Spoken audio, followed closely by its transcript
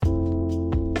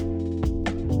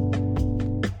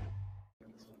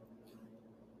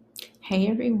Hey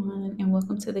everyone, and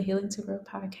welcome to the Healing to Grow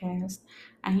podcast.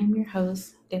 I am your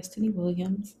host, Destiny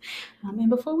Williams. And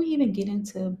before we even get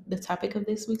into the topic of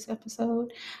this week's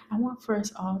episode, I want for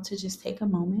us all to just take a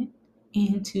moment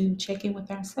and to check in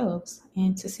with ourselves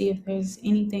and to see if there's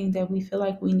anything that we feel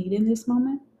like we need in this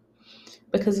moment,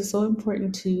 because it's so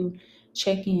important to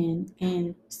check in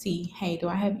and see, hey, do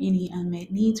I have any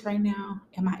unmet needs right now?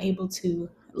 Am I able to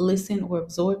listen or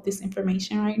absorb this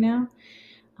information right now?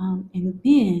 And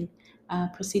then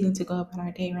proceeding to go about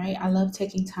our day, right? I love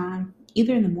taking time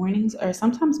either in the mornings or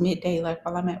sometimes midday, like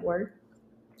while I'm at work,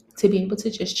 to be able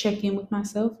to just check in with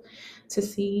myself to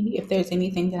see if there's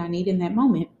anything that I need in that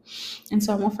moment. And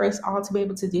so I want for us all to be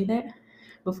able to do that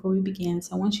before we begin.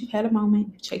 So once you've had a moment,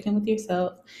 you've checked in with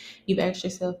yourself, you've asked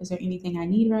yourself, is there anything I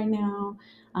need right now?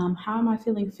 How am I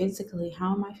feeling physically?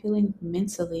 How am I feeling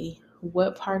mentally?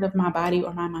 What part of my body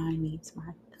or my mind needs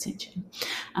my attention?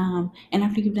 And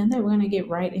after you've done that, we're going to get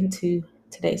right into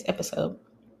today's episode.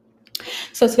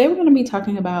 So today we're going to be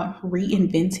talking about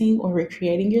reinventing or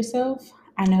recreating yourself.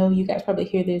 I know you guys probably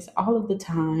hear this all of the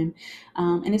time,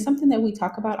 and it's something that we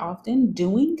talk about often,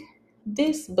 doing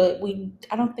this, but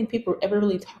I don't think people ever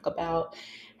really talk about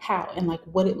how and like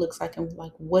what it looks like and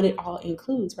like what it all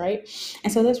includes, right?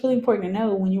 And so that's really important to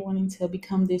know when you're wanting to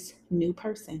become this new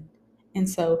person. And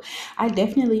so I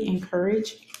definitely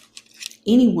encourage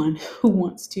anyone who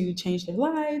wants to change their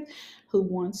life, who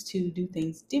wants to do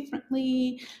things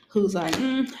differently, who's like,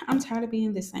 I'm tired of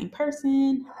being the same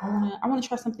person. I wanna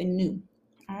try something new.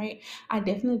 All right. I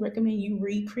definitely recommend you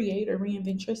recreate or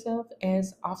reinvent yourself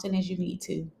as often as you need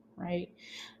to. Right.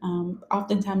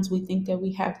 Oftentimes we think that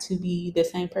we have to be the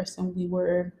same person we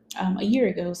were a year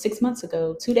ago, 6 months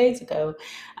ago, 2 days ago,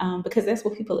 because that's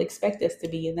what people expect us to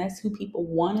be, and that's who people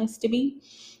want us to be,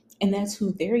 and that's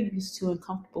who they're used to and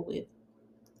comfortable with.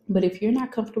 But if you're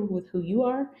not comfortable with who you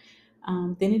are,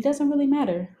 then it doesn't really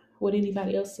matter what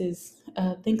anybody else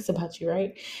thinks about you,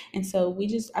 right? And so I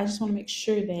just want to make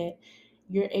sure that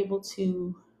you're able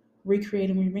to recreate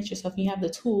and reinvent yourself. And you have the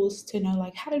tools to know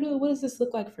like how to do it. What does this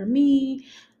look like for me?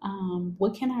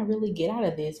 What can I really get out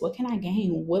of this? What can I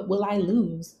gain? What will I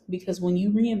lose? Because when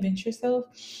you reinvent yourself,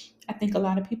 I think a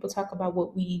lot of people talk about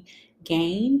what we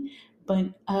gain, but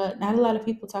not a lot of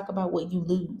people talk about what you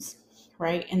lose,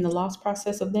 right? And the loss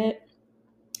process of that,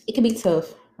 it can be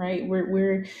tough, right?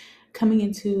 We're coming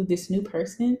into this new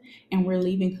person and we're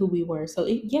leaving who we were. So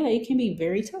it can be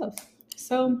very tough.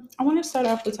 So I want to start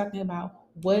off with talking about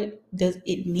what does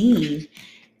it mean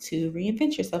to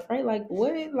reinvent yourself, right? Like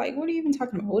what are you even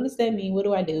talking about? What does that mean? What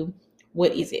do I do?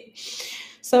 What is it?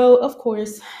 So of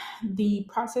course, the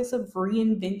process of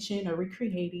reinvention or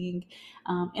recreating,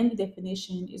 and the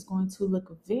definition is going to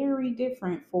look very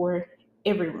different for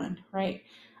everyone, right?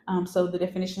 So the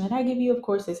definition that I give you, of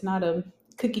course, is not a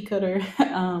cookie cutter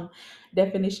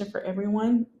definition for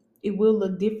everyone. It will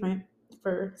look different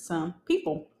for some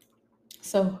people.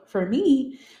 So for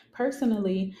me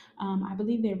personally, I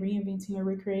believe that reinventing or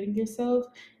recreating yourself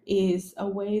is a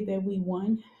way that we,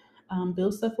 one,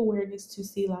 build self-awareness to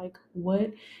see like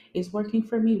what is working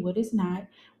for me, what is not,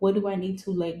 what do I need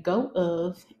to let go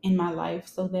of in my life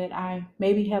so that I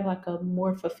maybe have like a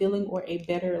more fulfilling or a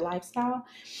better lifestyle,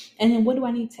 and then what do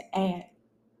I need to add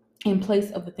in place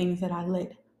of the things that I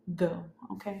let go.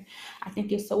 Okay. I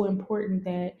think it's so important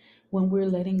that when we're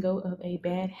letting go of a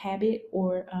bad habit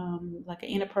or like an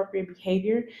inappropriate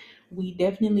behavior, we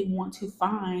definitely want to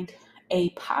find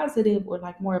a positive or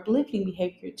like more uplifting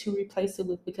behavior to replace it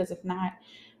with, because if not,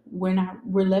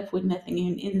 we're left with nothing.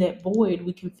 And in that void,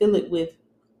 we can fill it with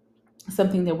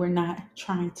something that we're not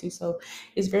trying to. So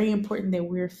it's very important that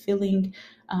we're filling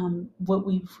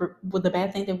with the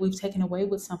bad thing that we've taken away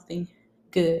with something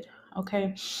good.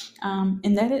 Okay.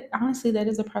 And honestly, that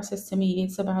is a process to me.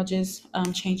 It's about just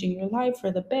changing your life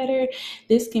for the better.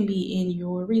 This can be in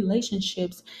your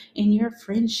relationships, in your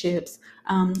friendships,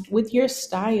 with your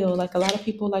style. Like a lot of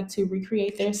people like to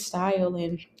recreate their style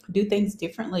and do things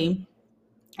differently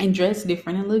and dress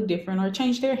different and look different or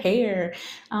change their hair.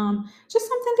 Just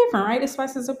something different, right? It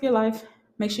spices up your life,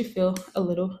 makes you feel a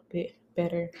little bit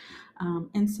better.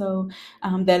 And so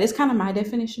that is kind of my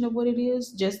definition of what it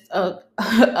is, just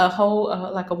a whole,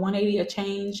 like a 180, a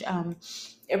change.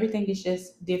 Everything is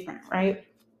just different, right?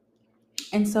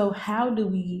 And so how do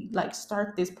we like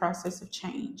start this process of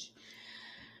change?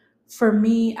 For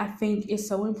me, I think it's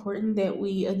so important that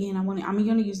we, again, I'm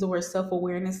going to use the word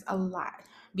self-awareness a lot,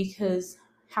 because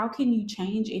how can you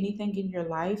change anything in your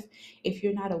life if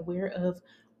you're not aware of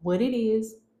what it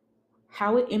is,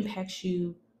 how it impacts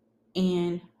you,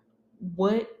 and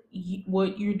what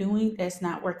what you're doing that's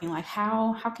not working. Like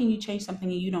how can you change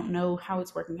something and you don't know how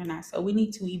it's working or not? So we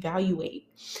need to evaluate,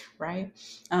 right?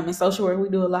 In social work, we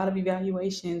do a lot of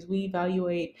evaluations. We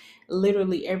evaluate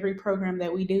literally every program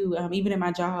that we do. Even in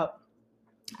my job,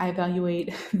 I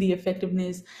evaluate the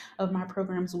effectiveness of my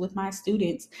programs with my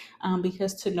students,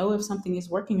 because to know if something is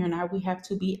working or not, we have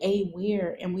to be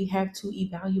aware and we have to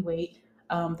evaluate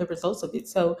the results of it.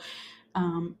 So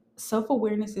self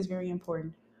awareness is very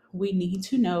important. We need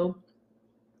to know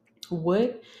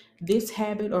what this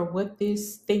habit or what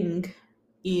this thing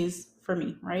is for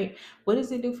me, right? What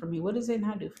does it do for me? What does it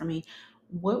not do for me?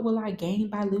 What will I gain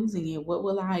by losing it? What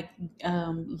will I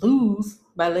lose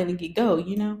by letting it go?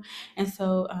 And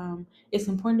so it's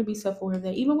important to be self-aware of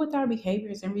that, even with our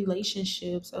behaviors and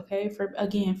relationships. Okay,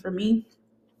 for me,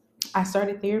 I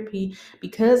started therapy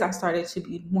because I started to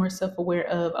be more self aware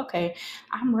of, okay,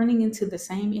 I'm running into the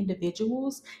same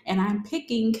individuals and I'm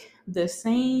picking the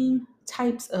same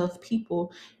types of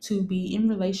people to be in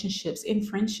relationships, in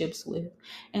friendships with.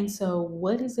 And so,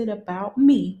 what is it about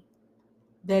me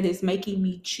that is making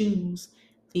me choose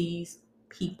these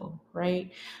people,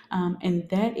 right? And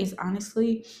that is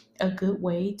honestly a good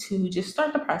way to just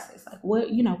start the process. Like,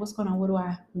 what's going on? What do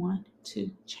I want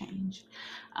to change?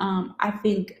 I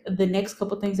think the next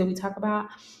couple things that we talk about,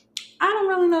 I don't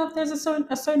really know if there's a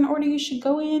certain order you should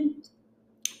go in.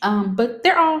 But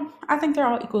I think they're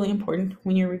all equally important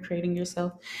when you're recreating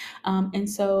yourself, or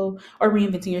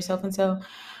reinventing yourself. And so,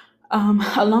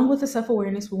 along with the self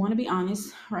awareness, we want to be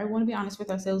honest, right? We want to be honest with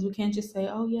ourselves. We can't just say,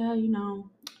 oh, yeah,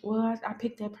 well, I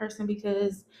picked that person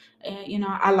because,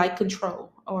 I like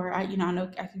control, or I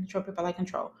know I can control people, I like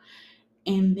control.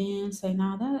 And then say,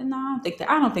 no,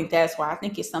 I don't think that's why. I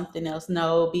think it's something else.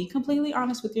 No, be completely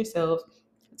honest with yourself.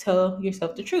 Tell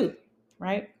yourself the truth,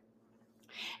 right?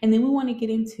 And then we want to get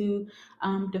into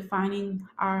defining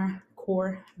our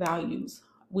core values.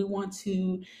 We want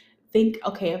to think,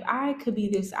 okay, if I could be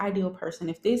this ideal person,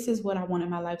 if this is what I wanted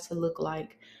my life to look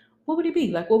like, what would it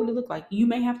be? Like, what would it look like? You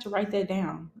may have to write that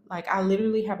down. Like, I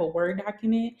literally have a Word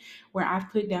document where I've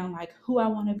put down like who I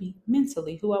want to be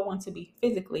mentally, who I want to be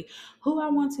physically, who I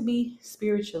want to be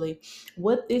spiritually,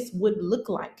 what this would look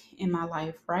like in my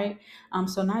life, right?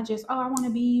 So not just, oh, I want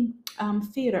to be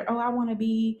fit, or oh, I want to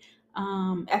be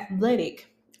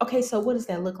athletic. Okay, so what does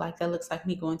that look like? That looks like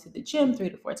me going to the gym 3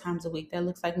 to 4 times a week. That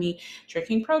looks like me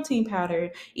drinking protein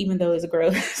powder, even though it's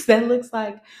gross. That looks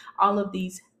like all of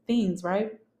these things,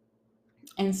 right?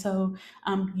 And so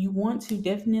you want to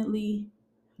definitely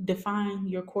define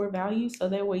your core values, so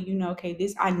that way okay,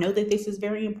 this, I know that this is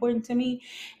very important to me,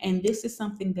 and this is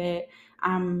something that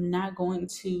I'm not going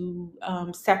to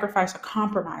sacrifice or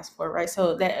compromise for, right?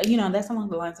 So that that's along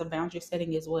the lines of boundary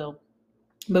setting as well.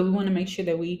 But we want to make sure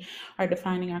that we are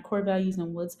defining our core values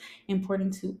and what's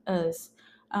important to us.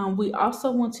 We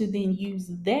also want to then use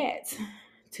that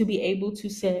to be able to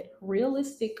set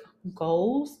realistic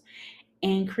goals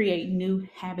and create new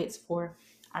habits for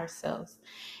ourselves.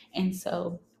 And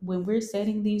so when we're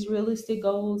setting these realistic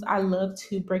goals, I love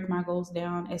to break my goals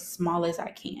down as small as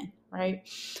I can, right?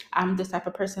 I'm the type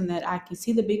of person that I can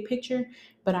see the big picture,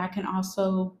 but I can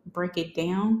also break it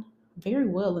down very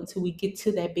well until we get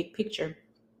to that big picture.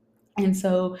 And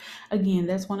so, again,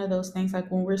 that's one of those things,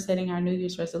 like when we're setting our New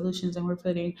Year's resolutions and we're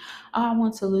putting, oh, I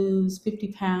want to lose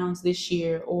 50 pounds this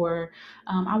year, or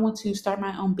I want to start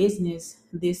my own business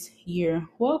this year.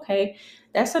 Well, okay,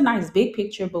 that's a nice big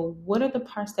picture, but what are the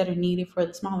parts that are needed for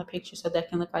the smaller picture? So that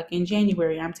can look like in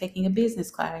January, I'm taking a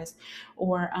business class,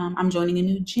 or I'm joining a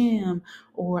new gym,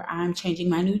 or I'm changing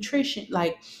my nutrition.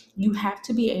 Like, you have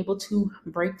to be able to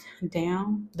break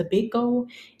down the big goal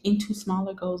into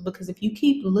smaller goals, because if you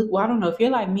well, I don't know if you're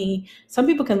like me, some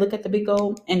people can look at the big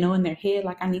goal and know in their head,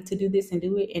 like, I need to do this and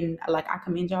do it, and like, I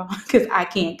commend y'all, because I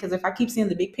can't. Because if I keep seeing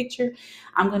the big picture,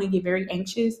 I'm going to get very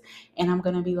anxious, and I'm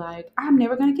going to be like, I'm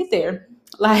never going to get there.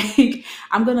 Like,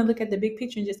 I'm going to look at the big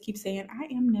picture and just keep saying, I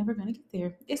am never going to get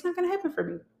there. It's not going to happen for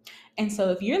me. And so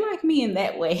if you're like me in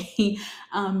that way,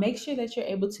 make sure that you're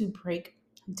able to break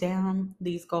down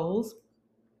these goals,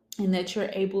 and that you're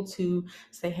able to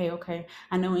say, hey, okay,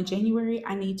 I know in January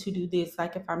I need to do this.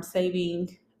 Like, if I'm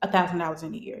saving $1,000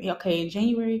 in a year, okay, in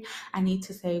January I need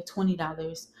to save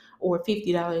 $20 or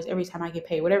 $50 every time I get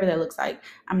paid, whatever that looks like.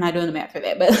 I'm not doing the math for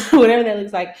that, but whatever that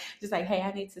looks like, just like, hey,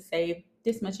 I need to save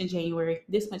this much in January,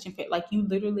 this much in February. Like, you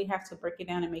literally have to break it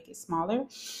down and make it smaller,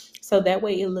 so that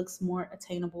way it looks more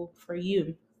attainable for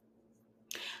you.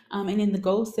 And in the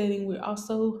goal setting, we're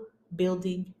also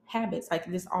building habits. Like,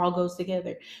 this all goes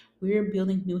together. We're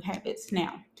building new habits.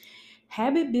 Now,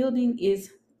 habit building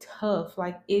is tough.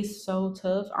 Like, it's so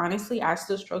tough. Honestly, I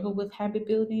still struggle with habit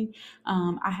building.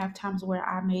 I have times where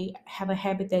I may have a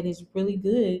habit that is really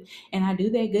good, and I do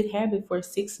that good habit for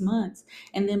 6 months,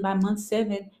 and then by month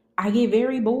 7, I get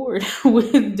very bored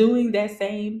with doing that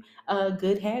same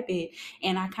good habit,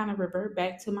 and I kind of revert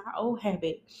back to my old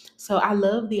habit. So I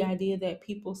love the idea that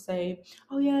people say,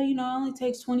 oh yeah, it only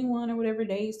takes 21 or whatever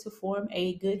days to form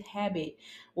a good habit.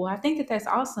 Well, I think that that's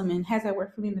awesome. And has that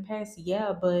worked for me in the past?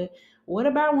 Yeah. But what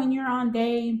about when you're on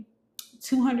day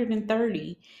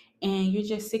 230 and you're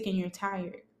just sick and you're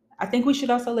tired? I think we should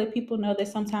also let people know that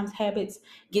sometimes habits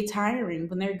get tiring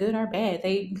when they're good or bad.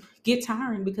 They get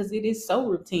tiring because it is so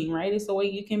routine, right? It's the way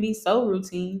you can be so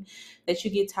routine that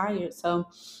you get tired. So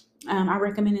I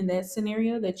recommend in that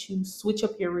scenario that you switch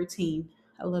up your routine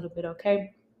a little bit,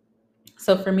 okay?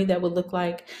 So for me, that would look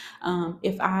like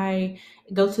if I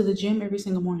go to the gym every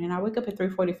single morning. I wake up at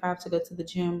 3:45 to go to the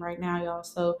gym right now, y'all.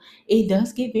 So it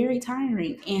does get very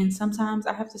tiring, and sometimes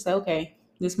I have to say, okay,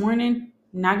 this morning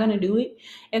not gonna do it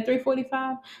at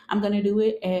 3:45. I'm gonna do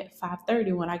it at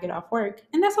 5:30 when I get off work,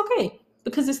 and that's okay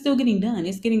because it's still getting done.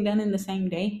 It's getting done in the same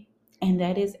day. And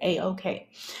that is a-okay.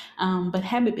 But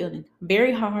habit building,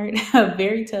 very hard,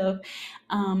 very tough.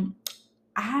 Um,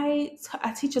 I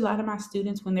teach a lot of my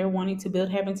students when they're wanting to build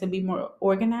habits and be more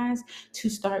organized to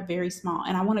start very small.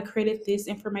 And I want to credit this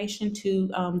information to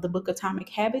the book Atomic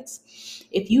Habits.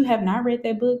 If you have not read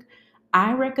that book,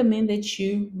 I recommend that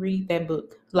you read that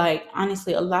book. Like,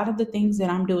 honestly, a lot of the things that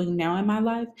I'm doing now in my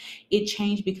life, it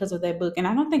changed because of that book. And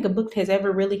I don't think a book has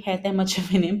ever really had that much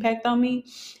of an impact on me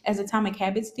as Atomic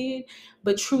Habits did.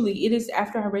 But truly, it is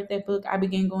after I read that book, I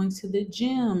began going to the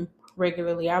gym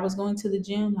regularly. I was going to the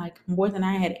gym like more than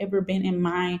I had ever been in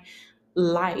my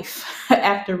life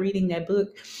after reading that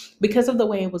book because of the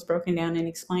way it was broken down and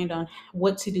explained on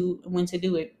what to do, when to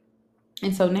do it.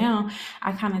 And so now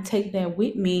I kind of take that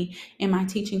with me in my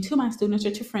teaching to my students or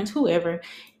to friends, whoever,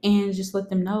 and just let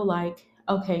them know, like,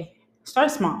 okay, start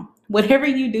small. Whatever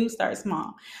you do, start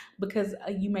small, because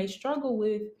you may struggle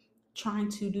with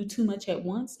trying to do too much at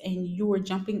once and you are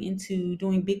jumping into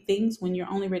doing big things when you're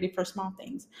only ready for small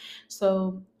things.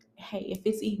 So, hey, if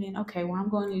it's even okay, well, I'm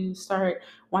going to start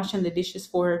washing the dishes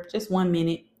for just 1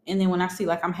 minute. And then when I see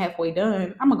like I'm halfway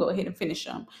done, I'm going to go ahead and finish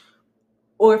them.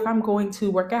 Or if I'm going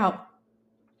to work out,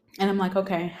 and I'm like,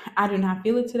 okay, I do not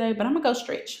feel it today, but I'm gonna go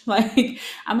stretch. Like,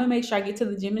 I'm gonna make sure I get to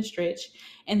the gym and stretch,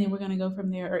 and then we're gonna go from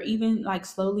there. Or even like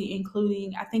slowly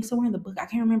including, I think somewhere in the book, I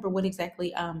can't remember what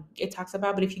exactly it talks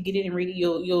about, but if you get it and read it,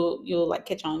 you'll like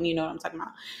catch on. You know what I'm talking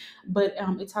about. But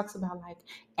it talks about like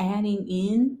adding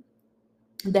in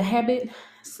the habit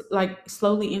like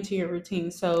slowly into your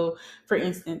routine. So, for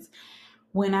instance,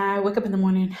 when I wake up in the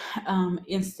morning,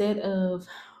 instead of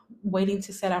waiting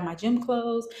to set out my gym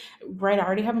clothes, right, I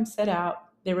already have them set out.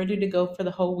 They're ready to go for the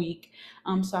whole week.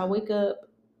 So I wake up,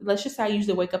 let's just say I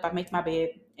usually wake up, I make my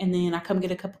bed, and then I come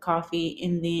get a cup of coffee,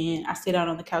 and then I sit out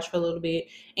on the couch for a little bit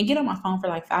and get on my phone for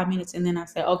like 5 minutes, and then I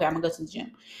say, okay, I'm gonna go to the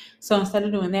gym. So instead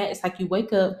of doing that, it's like you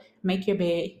wake up, make your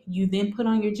bed, you then put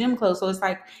on your gym clothes. So it's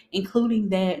like including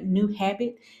that new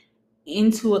habit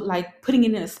into it, like putting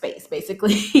it in a space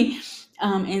basically.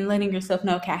 And letting yourself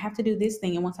know, okay, I have to do this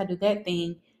thing, and once I do that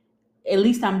thing, at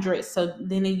least I'm dressed. So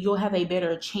then you'll have a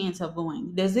better chance of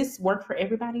going. Does this work for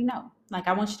everybody? No. Like,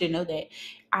 I want you to know that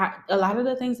a lot of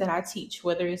the things that I teach,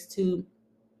 whether it's to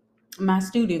my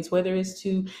students, whether it's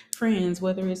to friends,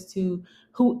 whether it's to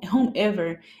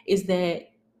whomever, is that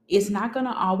it's not going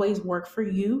to always work for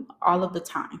you all of the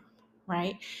time,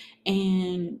 right?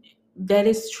 And that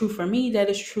is true for me. That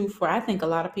is true for, I think, a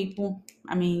lot of people.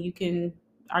 I mean, you can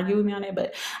argue with me on that,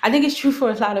 but I think it's true for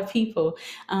a lot of people.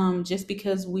 Just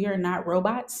because we are not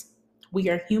robots, we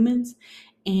are humans.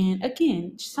 And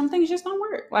again, some things just don't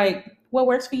work. Like, what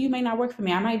works for you may not work for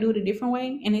me. I might do it a different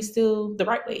way, and it's still the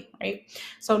right way, right?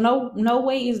 So no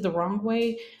way is the wrong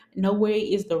way. No way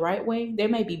is the right way. There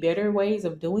may be better ways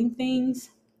of doing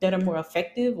things that are more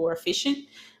effective or efficient,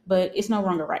 but it's no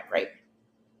wrong or right, right?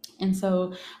 And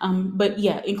so, but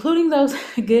yeah, including those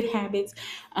good habits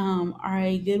are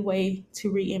a good way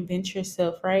to reinvent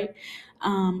yourself, right?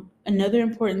 Another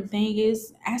important thing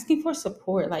is asking for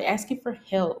support, like asking for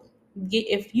help.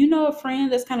 If you know a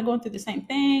friend that's kind of going through the same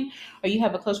thing, or you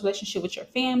have a close relationship with your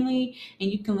family,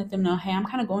 and you can let them know, hey, I'm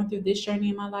kind of going through this journey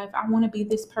in my life. I want to be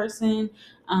this person.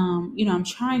 I'm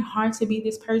trying hard to be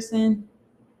this person.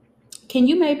 Can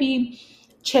you maybe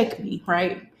check me,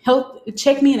 right?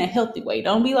 Check me in a healthy way.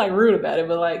 Don't be like rude about it,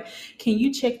 but like, can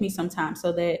you check me sometime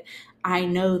so that I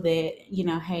know that,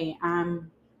 hey, I'm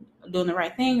doing the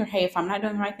right thing, or hey, if I'm not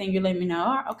doing the right thing, you let me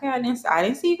know. Oh, okay, I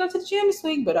didn't see you go to the gym this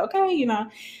week, but okay,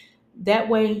 that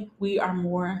way we are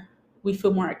more we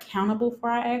feel more accountable for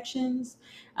our actions,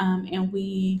 and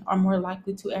we are more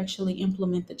likely to actually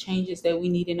implement the changes that we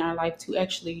need in our life to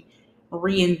actually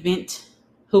reinvent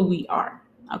who we are.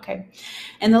 Okay.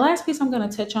 And the last piece I'm going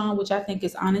to touch on, which I think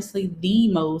is honestly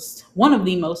one of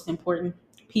the most important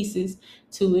pieces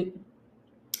to it,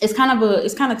 it's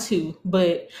kind of two,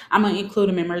 but I'm going to include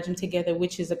them and merge them together,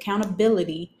 which is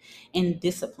accountability and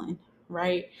discipline,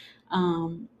 right?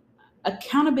 Um,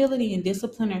 Accountability and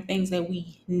discipline are things that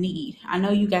we need. I know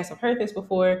you guys have heard this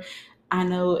before. I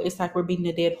know it's like we're beating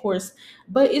a dead horse,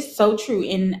 but it's so true.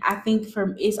 And I think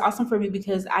it's awesome for me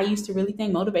because I used to really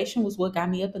think motivation was what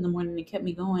got me up in the morning and kept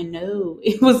me going. No,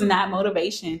 it was not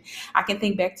motivation. I can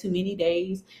think back to many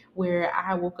days where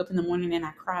I woke up in the morning and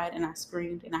I cried and I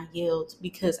screamed and I yelled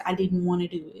because I didn't want to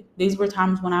do it. These were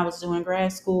times when I was doing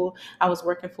grad school, I was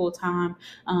working full time.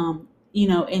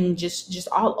 And just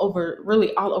all over,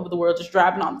 really all over the world, just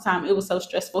driving all the time. It was so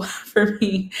stressful for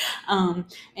me.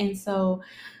 And so,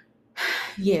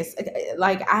 yes,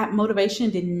 motivation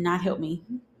did not help me.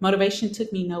 Motivation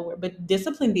took me nowhere, but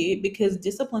discipline did, because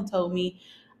discipline told me,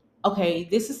 okay,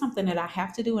 this is something that I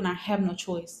have to do and I have no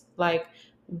choice. Like,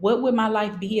 what would my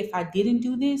life be if I didn't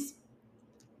do this?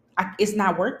 It's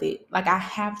not worth it. Like, I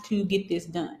have to get this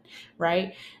done,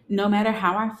 right? No matter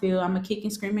how I feel, I'm a kick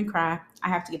and scream and cry. I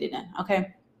have to get it done.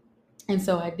 Okay. And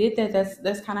so I did that.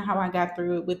 That's kind of how I got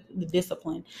through it with the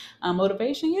discipline.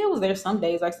 Motivation, yeah, it was there some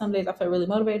days. Like, some days I felt really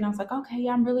motivated and I was like, okay,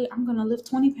 yeah, I'm gonna lift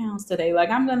 20 pounds today.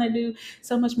 Like, I'm gonna do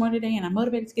so much more today and I'm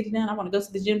motivated to get it done. I want to go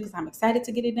to the gym because I'm excited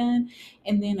to get it done.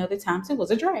 And then other times it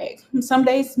was a drag. Some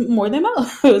days more than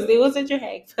most. It was a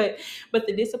drag. But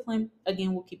the discipline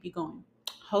again will keep you going.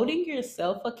 Holding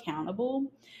yourself accountable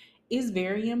is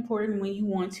very important when you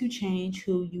want to change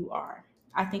who you are.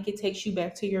 I think it takes you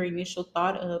back to your initial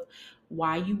thought of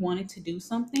why you wanted to do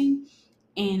something.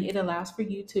 And it allows for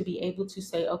you to be able to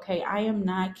say, okay, I am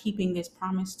not keeping this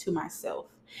promise to myself.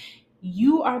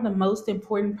 You are the most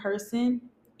important person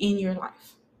in your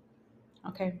life.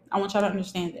 Okay. I want y'all to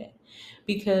understand that,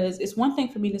 because it's one thing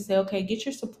for me to say, okay, get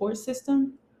your support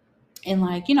system and,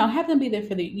 like, have them be there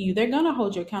for you. They're going to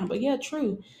hold you accountable. Yeah,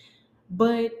 true.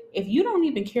 But if you don't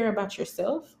even care about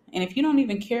yourself, and if you don't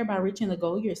even care about reaching the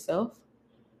goal yourself,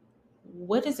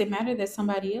 what does it matter that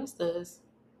somebody else does?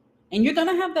 And you're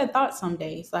gonna have that thought some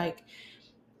days, like,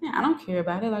 yeah, I don't care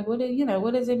about it. Like, what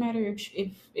does it matter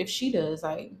if she does?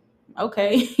 Like,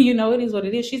 okay, it is what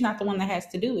it is. She's not the one that has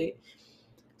to do it.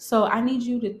 So I need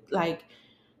you to, like,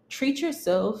 treat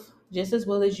yourself just as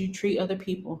well as you treat other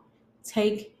people.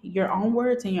 Take your own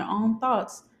words and your own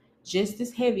thoughts just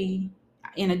as heavy,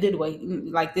 in a good way.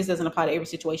 Like, this doesn't apply to every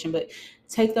situation, but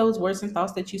take those words and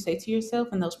thoughts that you say to yourself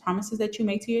and those promises that you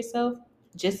make to yourself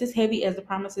just as heavy as the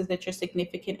promises that your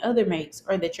significant other makes,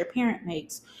 or that your parent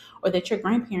makes, or that your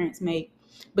grandparents make,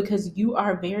 because you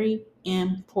are very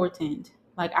important.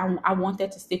 Like, I want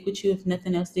that to stick with you if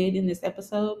nothing else did in this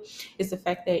episode, is the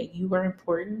fact that you are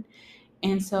important.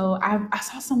 And so I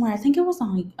saw somewhere, I think it was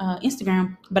on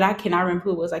Instagram, but I cannot remember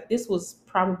who it was. Like, this was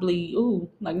probably,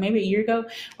 like maybe a year ago,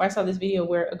 where I saw this video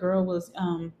where a girl was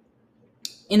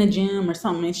in a gym or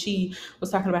something, and she was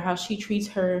talking about how she treats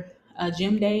her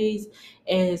gym days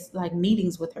as like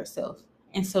meetings with herself.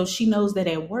 And so she knows that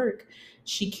at work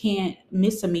she can't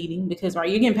miss a meeting, because,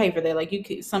 right, you're getting paid for that.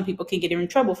 Like, some people can get in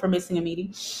trouble for missing a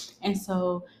meeting. And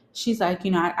so she's like,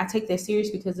 I take that serious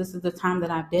because this is the time that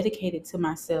I've dedicated to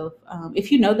myself.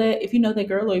 If you know that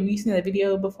girl, or if you've seen that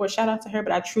video before, shout out to her.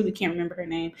 But I truly can't remember her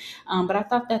name. But I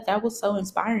thought that was so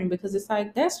inspiring, because it's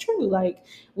like, that's true. Like,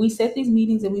 we set these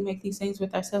meetings and we make these things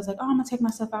with ourselves, like, oh, I'm gonna take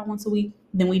myself out once a week,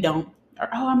 then we don't. Or,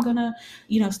 oh, I'm gonna,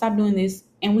 stop doing this,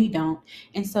 and we don't.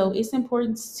 And so it's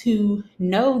important to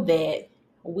know that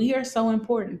we are so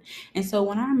important. And so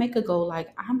when I make a goal, like,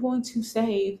 I'm going to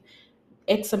save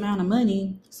X amount of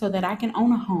money so that I can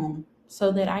own a home,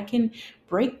 so that I can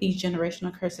break these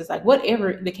generational curses, like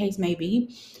whatever the case may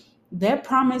be, that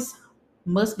promise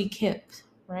must be kept,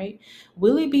 right?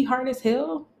 Will it be hard as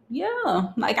hell?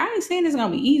 Yeah. Like, I ain't saying it's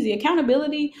gonna be easy.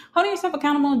 Accountability, holding yourself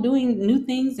accountable, doing new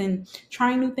things and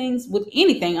trying new things with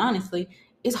anything, honestly,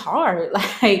 is hard.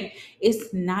 Like,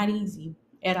 it's not easy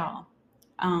at all.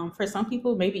 For some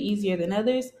people, maybe easier than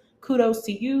others. Kudos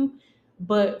to you.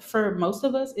 But for most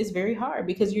of us, it's very hard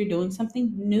because you're doing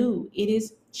something new. It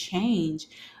is change.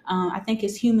 I think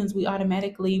as humans, we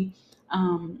automatically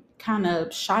kind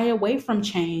of shy away from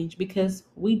change because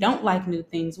we don't like new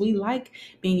things. We like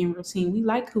being in routine. We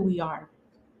like who we are.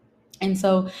 And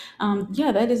so,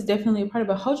 yeah, that is definitely a part of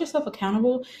it. Hold yourself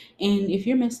accountable. And if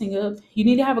you're messing up, you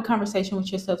need to have a conversation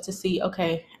with yourself to see,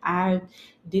 okay, I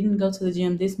didn't go to the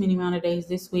gym this many amount of days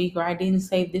this week, or I didn't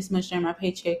save this much during my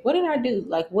paycheck. What did I do?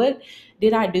 Like, what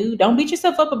did I do? Don't beat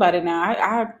yourself up about it now.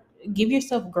 I give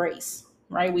yourself grace,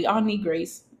 right? We all need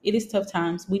grace. It is tough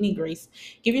times. We need grace.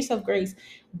 Give yourself grace,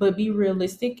 but be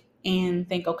realistic and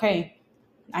think, okay,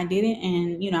 I didn't,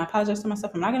 and I apologize to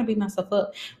myself. I'm not gonna beat myself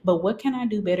up, but what can I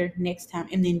do better next time?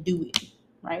 And then do it,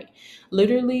 right?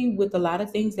 Literally, with a lot of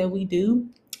things that we do,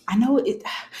 I know it.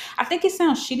 I think it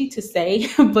sounds shitty to say,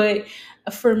 but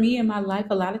for me in my life,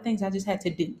 a lot of things I just had to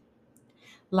do.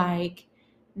 Like,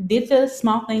 did the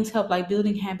small things help, like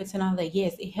building habits and all that?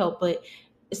 Yes, it helped, but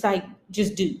it's like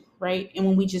just do, right? And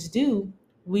when we just do,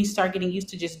 we start getting used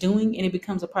to just doing, and it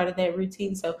becomes a part of that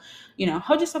routine. So,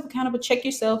 hold yourself accountable, check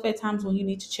yourself at times when you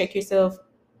need to check yourself,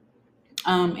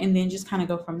 and then just kind of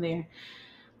go from there.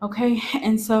 Okay,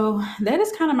 and so that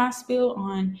is kind of my spiel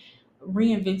on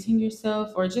reinventing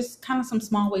yourself, or just kind of some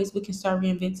small ways we can start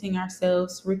reinventing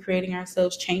ourselves, recreating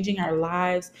ourselves, changing our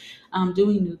lives,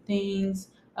 doing new things.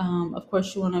 Of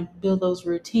course, you want to build those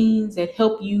routines that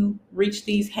help you reach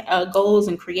these goals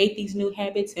and create these new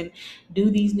habits and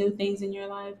do these new things in your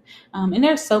life. And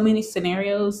there's so many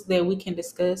scenarios that we can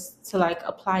discuss to like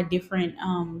apply different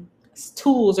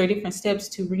tools or different steps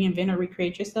to reinvent or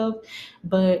recreate yourself.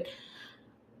 But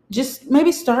just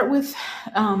maybe start with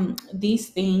these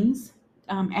things,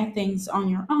 add things on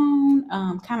your own,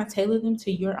 kind of tailor them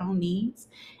to your own needs,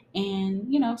 and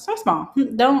start small.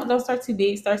 Don't start too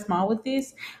big. Start small with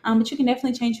this, but you can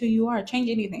definitely change who you are. Change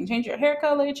anything. Change your hair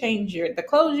color. Change the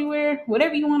clothes you wear.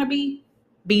 Whatever you want to be.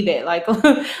 Be that. Like,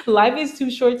 life is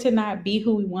too short to not be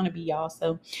who we want to be, y'all.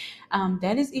 So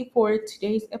that is it for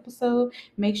today's episode.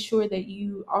 Make sure that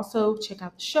you also check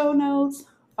out the show notes.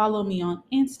 Follow me on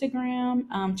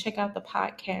Instagram. Check out the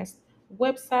podcast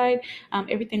website.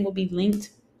 Everything will be linked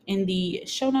in the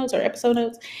show notes or episode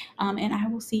notes. And I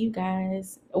will see you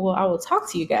guys. Well, I will talk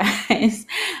to you guys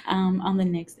on the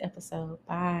next episode.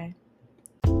 Bye.